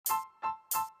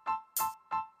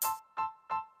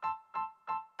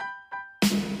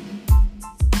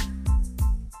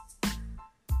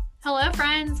Hello,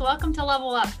 friends. Welcome to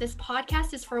Level Up. This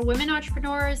podcast is for women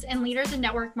entrepreneurs and leaders in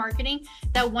network marketing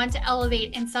that want to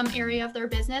elevate in some area of their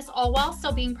business, all while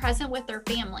still being present with their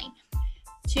family.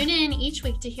 Tune in each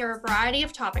week to hear a variety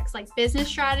of topics like business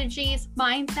strategies,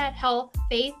 mindset, health,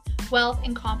 faith, wealth,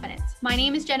 and confidence. My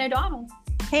name is Jen O'Donnell.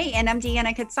 Hey, and I'm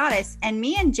Deanna Katsatis, and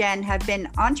me and Jen have been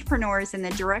entrepreneurs in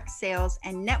the direct sales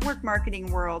and network marketing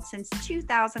world since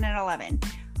 2011.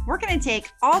 We're going to take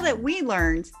all that we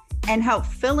learned and help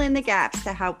fill in the gaps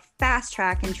to help fast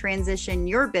track and transition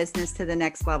your business to the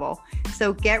next level.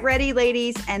 So get ready,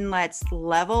 ladies, and let's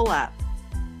level up.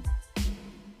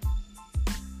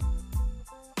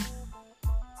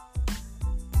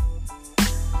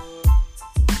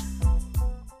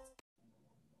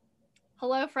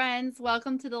 Hello, friends.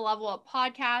 Welcome to the Level Up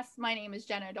podcast. My name is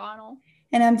Jen O'Donnell.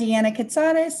 And I'm Deanna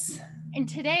Katsatis. And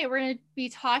today we're going to be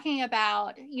talking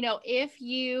about, if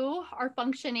you are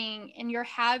functioning and you're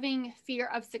having fear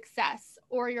of success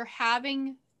or you're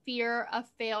having fear of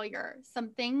failure,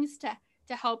 some things to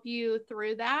help you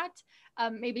through that.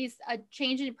 Maybe a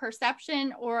change in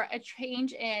perception or a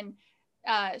change in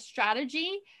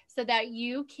strategy so that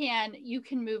you can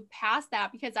move past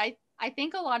that, because I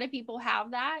think a lot of people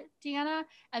have that, Deanna,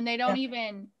 and they don't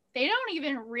even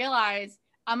realize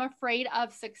I'm afraid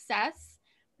of success.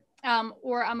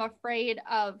 Or I'm afraid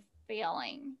of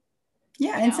failing.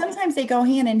 Yeah. And sometimes they go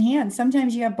hand in hand.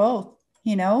 Sometimes you have both,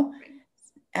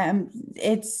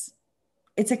 it's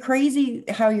a crazy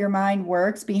how your mind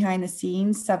works behind the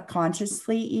scenes,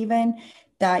 subconsciously, even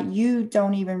that you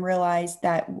don't even realize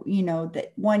that,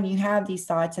 that one, you have these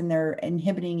thoughts and they're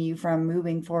inhibiting you from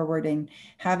moving forward and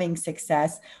having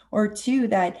success, or two,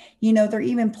 that, they're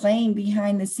even playing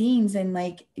behind the scenes and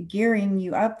like gearing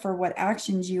you up for what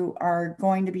actions you are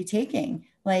going to be taking.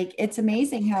 Like, it's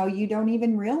amazing how you don't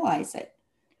even realize it.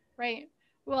 Right.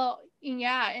 Well,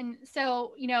 yeah. And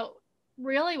so,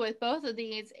 really with both of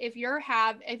these, if you're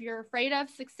afraid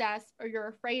of success or you're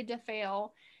afraid to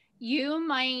fail, you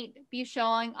might be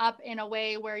showing up in a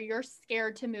way where you're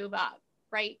scared to move up,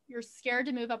 right? You're scared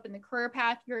to move up in the career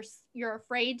path. You're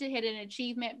afraid to hit an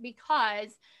achievement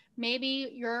because maybe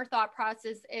your thought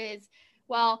process is,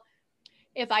 well,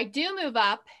 if I do move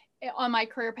up on my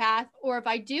career path, or if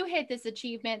I do hit this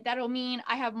achievement, that'll mean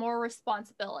I have more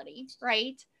responsibility,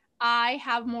 right? I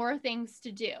have more things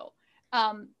to do.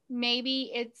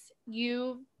 Maybe it's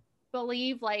you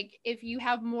believe like if you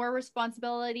have more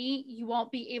responsibility, you won't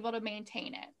be able to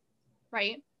maintain it,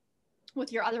 right?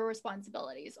 With your other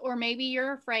responsibilities. Or maybe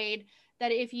you're afraid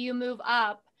that if you move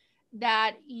up,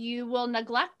 that you will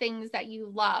neglect things that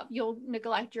you love. You'll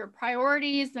neglect your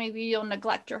priorities. Maybe you'll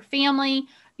neglect your family.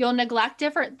 You'll neglect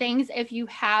different things if you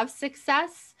have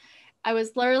success. I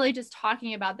was literally just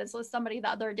talking about this with somebody the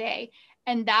other day,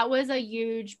 and that was a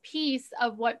huge piece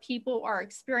of what people are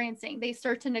experiencing. They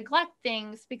start to neglect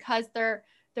things because they're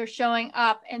showing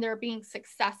up and they're being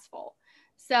successful.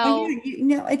 So,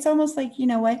 it's almost like,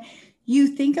 what you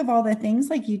think of all the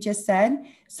things like you just said.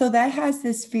 So that has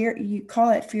this fear, you call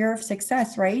it fear of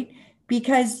success, right?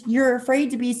 Because you're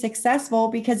afraid to be successful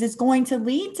because it's going to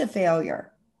lead to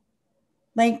failure.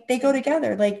 Like they go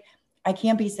together. Like, I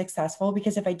can't be successful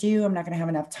because if I do, I'm not going to have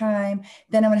enough time.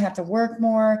 Then I'm going to have to work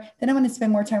more. Then I'm going to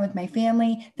spend more time with my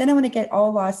family. Then I'm going to get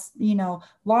all lost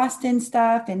in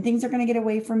stuff, and things are going to get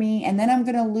away from me. And then I'm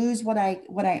going to lose what I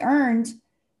earned.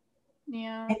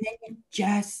 Yeah. And then you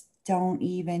just don't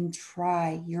even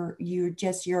try.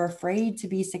 You're afraid to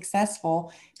be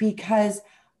successful because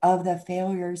of the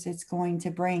failures it's going to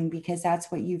bring, because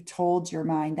that's what you've told your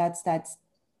mind. That's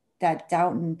that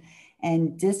doubt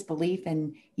and disbelief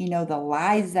and, the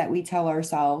lies that we tell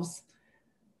ourselves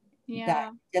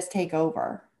that just take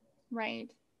over. Right.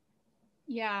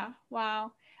 Yeah.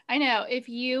 Wow. I know if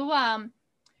you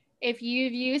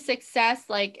view success,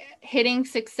 like hitting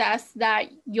success, that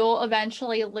you'll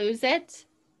eventually lose it.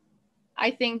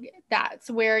 I think that's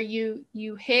where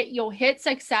you'll hit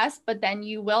success, but then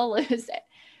you will lose it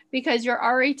because you're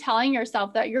already telling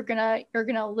yourself that you're going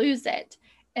to lose it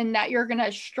and that you're going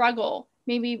to struggle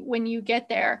maybe when you get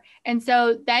there. And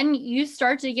so then you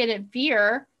start to get in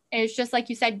fear. And it's just like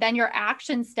you said, then your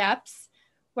action steps,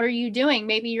 what are you doing?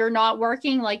 Maybe you're not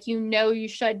working like you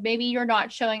should. Maybe you're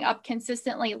not showing up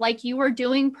consistently like you were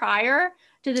doing prior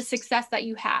to the success that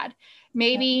you had.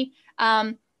 Maybe,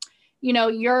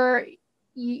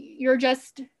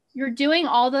 you're doing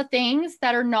all the things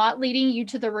that are not leading you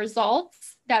to the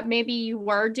results that maybe you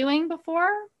were doing before.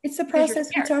 It's the process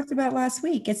we talked about last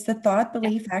week. It's the thought,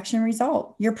 belief, action,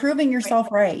 result. You're proving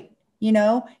yourself right.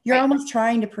 You're almost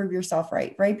trying to prove yourself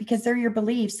right? Because they're your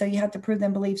beliefs. So you have to prove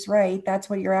them beliefs right. That's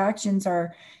what your actions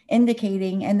are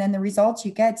indicating. And then the results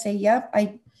you get say, yep,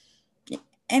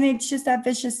 And it's just that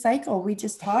vicious cycle. We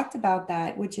just talked about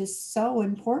that, which is so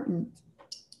important.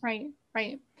 Right,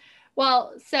 right.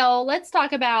 Well, so let's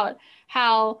talk about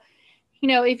how,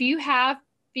 if you have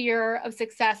fear of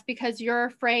success because you're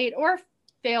afraid, or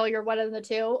failure, one of the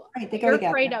two, right, they go you're together.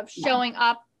 afraid of showing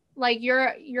up. Like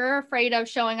you're afraid of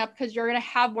showing up because you're going to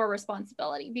have more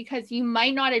responsibility, because you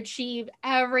might not achieve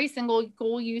every single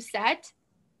goal you set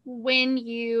when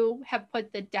you have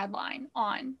put the deadline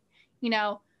on.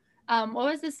 What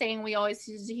was the saying we always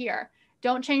used to hear?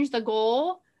 Don't change the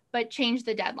goal, but change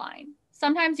the deadline.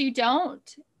 Sometimes you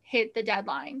don't hit the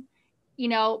deadline,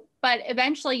 but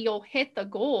eventually you'll hit the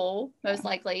goal, most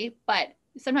likely. But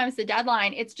sometimes the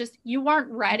deadline, it's just you weren't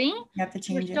ready. You have to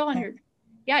change you're still it. Under,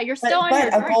 you're still on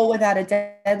But your a goal without a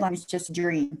deadline is just a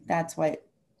dream. That's what.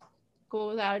 Goal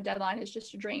without a deadline is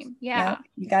just a dream. Yeah.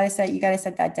 You gotta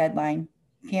set that deadline.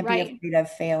 You can't be afraid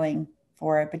of failing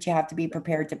for it, but you have to be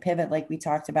prepared to pivot, like we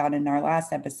talked about in our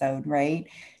last episode, right?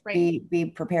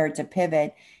 Be prepared to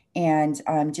pivot and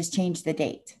just change the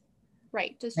date.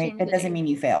 Right. Just right. That doesn't mean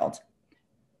you failed.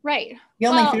 Right. You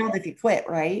only failed if you quit,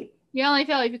 right? You only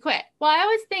fail if you quit. Well, I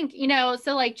always think,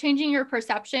 so like changing your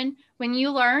perception, when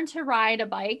you learn to ride a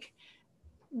bike,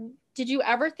 did you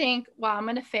ever think, well, I'm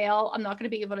going to fail, I'm not going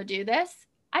to be able to do this?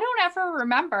 I don't ever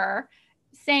remember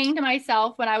saying to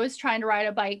myself when I was trying to ride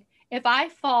a bike, if I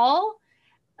fall,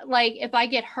 like if I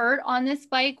get hurt on this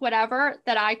bike, whatever,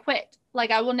 that I quit.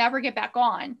 Like I will never get back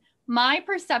on. My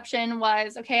perception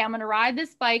was, okay, I'm going to ride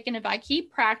this bike. And if I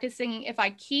keep practicing, if I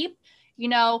keep,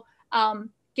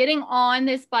 getting on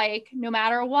this bike, no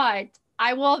matter what,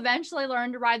 I will eventually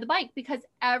learn to ride the bike, because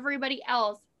everybody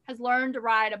else has learned to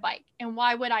ride a bike. And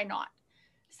why would I not?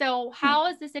 So how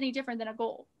is this any different than a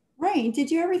goal? Right. Did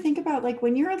you ever think about, like,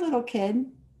 when you're a little kid,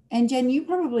 and Jen, you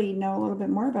probably know a little bit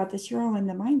more about this, you're all in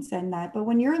the mindset and that, but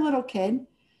when you're a little kid,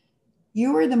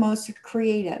 you are the most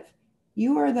creative.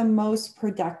 You are the most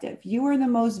productive. You are the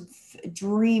most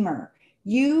dreamer.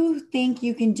 You think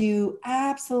you can do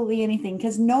absolutely anything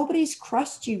because nobody's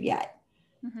crushed you yet.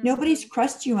 Mm-hmm. Nobody's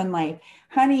crushed you in life.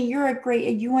 Honey,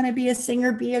 you want to be a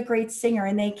singer, be a great singer.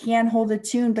 And they can't hold a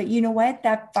tune. But you know what?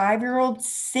 That 5-year-old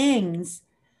sings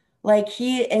like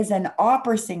he is an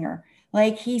opera singer.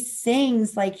 Like he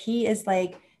sings like he is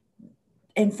like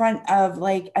in front of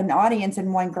like an audience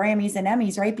and won Grammys and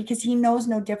Emmys, right? Because he knows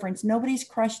no difference. Nobody's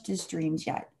crushed his dreams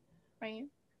yet. Right.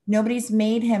 Nobody's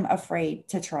made him afraid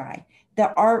to try.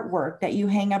 The artwork that you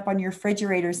hang up on your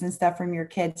refrigerators and stuff from your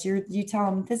kids, you tell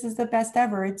them this is the best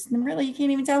ever. It's really, you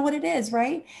can't even tell what it is,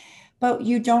 right? But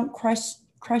you don't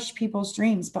crush people's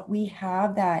dreams. But we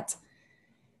have that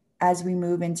as we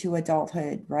move into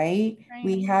adulthood, right?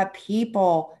 We have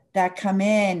people that come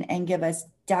in and give us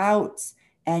doubts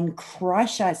and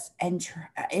crush us. And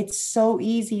it's so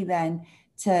easy then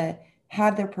to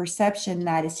have their perception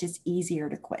that it's just easier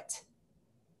to quit.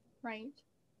 Right.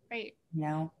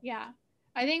 Yeah.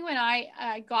 I think when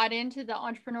I got into the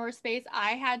entrepreneur space,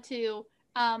 I had to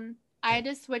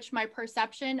switch my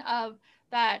perception of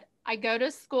that. I go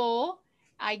to school,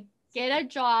 I get a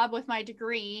job with my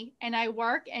degree, and I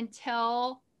work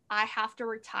until I have to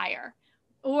retire.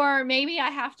 Or maybe I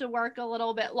have to work a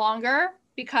little bit longer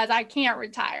because I can't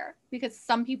retire, because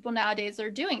some people nowadays are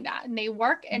doing that and they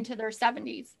work into their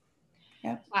 70s.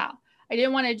 Yeah. Wow. I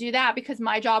didn't want to do that because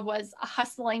my job was a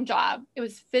hustling job. It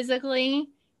was physically,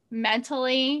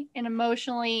 mentally, and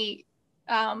emotionally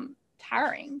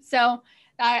tiring. So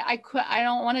I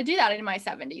don't want to do that in my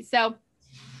 70s. So,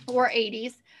 or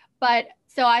 80s. But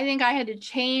so I think I had to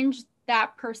change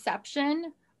that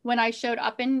perception when I showed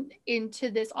up into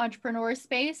this entrepreneur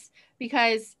space,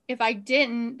 because if I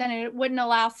didn't, then it wouldn't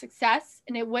allow success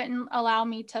and it wouldn't allow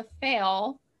me to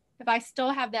fail if I still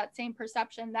have that same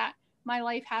perception that my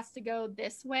life has to go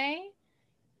this way,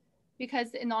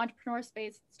 because in the entrepreneur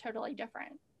space, it's totally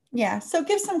different. Yeah. So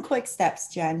give some quick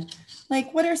steps, Jen.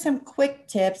 Like, what are some quick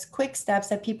tips, quick steps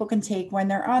that people can take when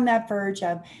they're on that verge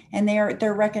of, and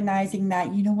they're recognizing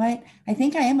that, you know what, I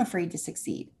think I am afraid to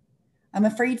succeed. I'm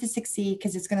afraid to succeed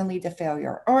because it's going to lead to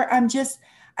failure. Or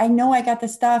I know I got the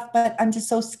stuff, but I'm just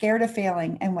so scared of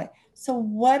failing. So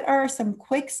what are some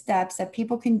quick steps that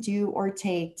people can do or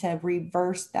take to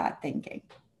reverse that thinking?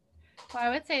 Well, I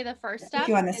would say the first step. I put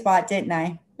you on the spot, didn't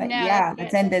I? But no, yeah,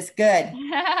 let's end this good.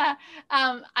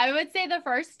 I would say the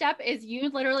first step is you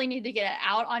literally need to get it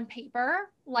out on paper.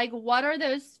 Like, what are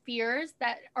those fears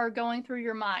that are going through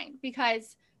your mind?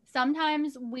 Because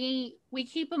sometimes we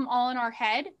keep them all in our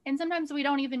head, and sometimes we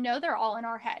don't even know they're all in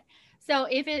our head. So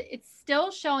if it's still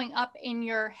showing up in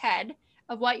your head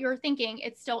of what you're thinking,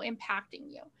 it's still impacting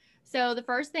you. So the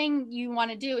first thing you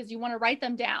want to do is you want to write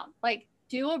them down. Like,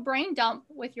 do a brain dump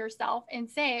with yourself and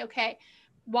say, okay,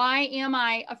 Why am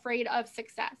I afraid of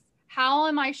success? How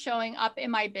am I showing up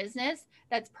in my business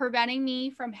that's preventing me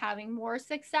from having more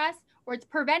success, or it's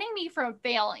preventing me from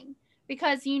failing?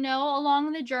 Because, you know,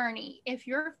 along the journey, if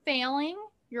you're failing,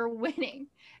 you're winning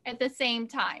at the same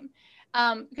time,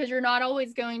 because you're not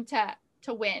always going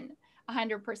to win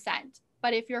 100%.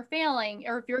 But if you're failing,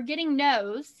 or if you're getting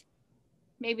no's,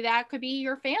 maybe that could be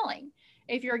you're failing.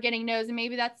 If you're getting no's, and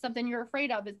maybe that's something you're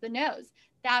afraid of, is the no's,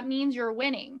 that means you're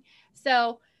winning.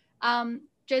 So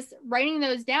just writing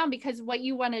those down, because what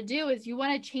you want to do is you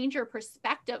want to change your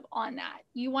perspective on that.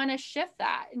 You want to shift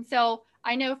that. And so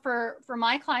I know for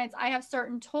my clients, I have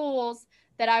certain tools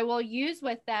that I will use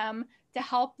with them to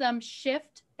help them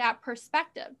shift that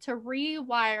perspective, to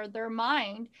rewire their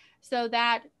mind, so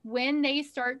that when they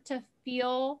start to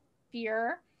feel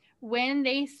fear, when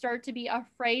they start to be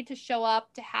afraid to show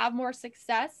up, to have more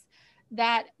success,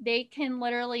 that they can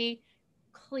literally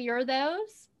clear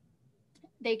those.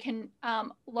 They can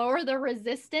lower the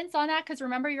resistance on that, because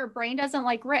remember, your brain doesn't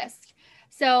like risk.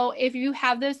 So if you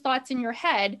have those thoughts in your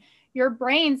head, your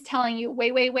brain's telling you,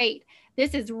 wait,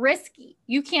 this is risky.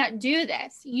 You can't do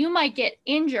this. You might get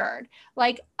injured.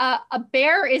 Like a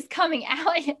bear is coming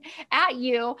out at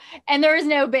you, and there is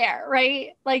no bear,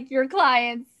 right? Like your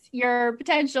clients, your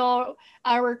potential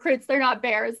recruits, they're not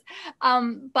bears.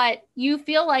 But you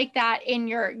feel like that in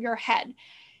your head.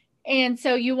 And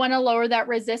so you want to lower that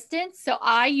resistance. So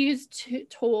I use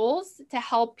tools to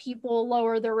help people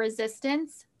lower the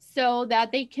resistance so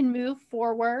that they can move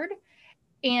forward.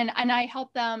 And I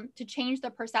help them to change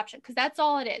the perception, because that's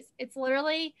all it is. It's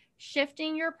literally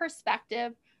shifting your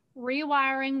perspective,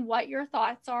 rewiring what your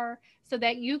thoughts are, so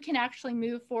that you can actually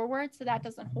move forward, so that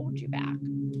doesn't hold you back.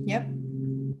 Yep.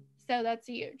 So that's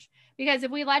huge, because if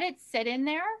we let it sit in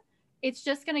there, it's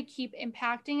just going to keep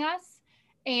impacting us,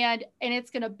 and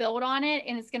it's going to build on it,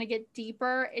 and it's going to get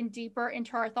deeper and deeper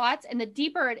into our thoughts. And the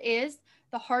deeper it is,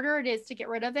 the harder it is to get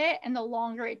rid of it, and the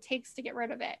longer it takes to get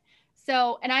rid of it.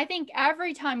 So, and I think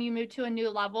every time you move to a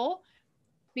new level,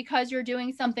 because you're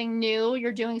doing something new,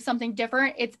 you're doing something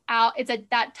different, it's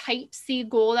that type C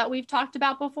goal that we've talked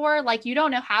about before. Like, you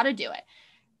don't know how to do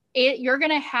it. You're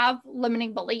going to have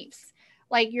limiting beliefs.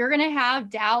 Like, you're going to have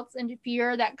doubts and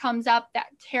fear that comes up. That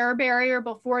terror barrier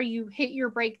before you hit your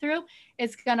breakthrough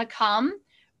is going to come,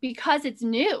 because it's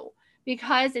new,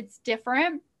 because it's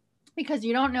different, because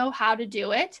you don't know how to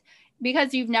do it,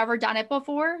 because you've never done it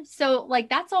before. So like,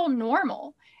 that's all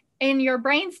normal. And your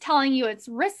brain's telling you it's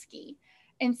risky.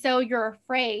 And so you're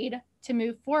afraid to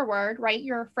move forward, right?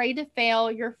 You're afraid to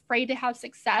fail. You're afraid to have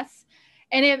success.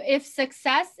 And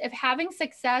if having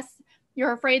success,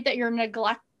 you're afraid that you're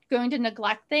going to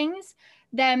neglect things,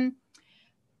 then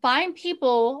find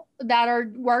people that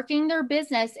are working their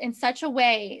business in such a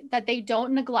way that they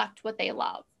don't neglect what they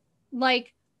love.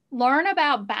 Like, learn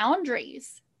about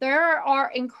boundaries. There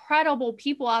are incredible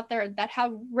people out there that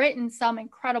have written some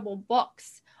incredible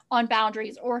books on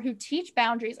boundaries, or who teach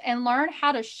boundaries, and learn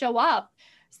how to show up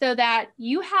so that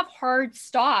you have hard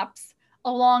stops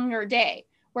along your day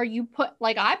where you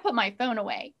I put my phone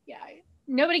away. Yeah.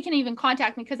 Nobody can even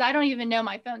contact me, because I don't even know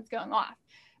my phone's going off,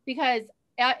 because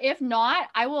if not,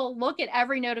 I will look at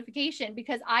every notification,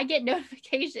 because I get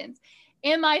notifications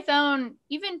in my phone,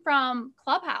 even from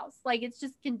Clubhouse. Like, it's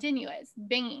just continuous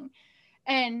binging.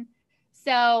 And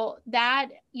so that,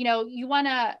 you want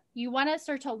to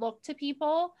start to look to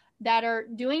people that are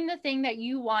doing the thing that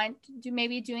you want,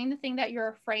 maybe doing the thing that you're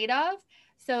afraid of,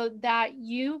 so that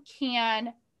you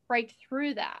can break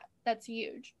through that. That's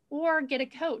huge. Or get a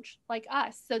coach like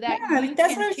us, so that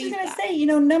that's what I was just going to say.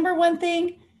 Number one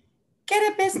thing,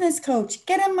 get a business coach,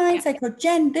 get a mindset coach.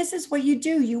 Jen, this is what you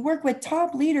do. You work with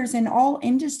top leaders in all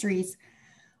industries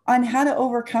on how to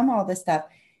overcome all this stuff.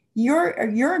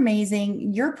 You're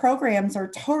amazing. Your programs are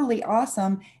totally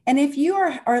awesome. And if you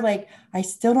are like, I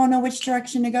still don't know which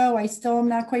direction to go, I still am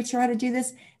not quite sure how to do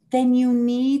this, then you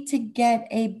need to get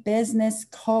a business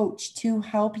coach to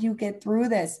help you get through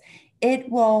this. It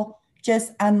will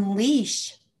just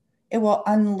unleash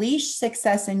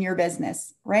success in your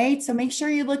business, right? So make sure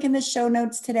you look in the show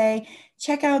notes today.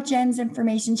 Check out Jen's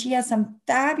information. She has some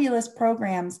fabulous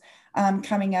programs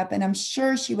coming up, and I'm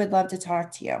sure she would love to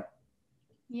talk to you.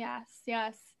 Yes.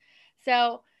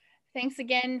 So thanks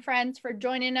again, friends, for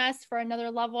joining us for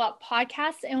another Level Up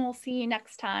podcast, and we'll see you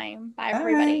next time. Bye,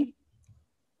 everybody.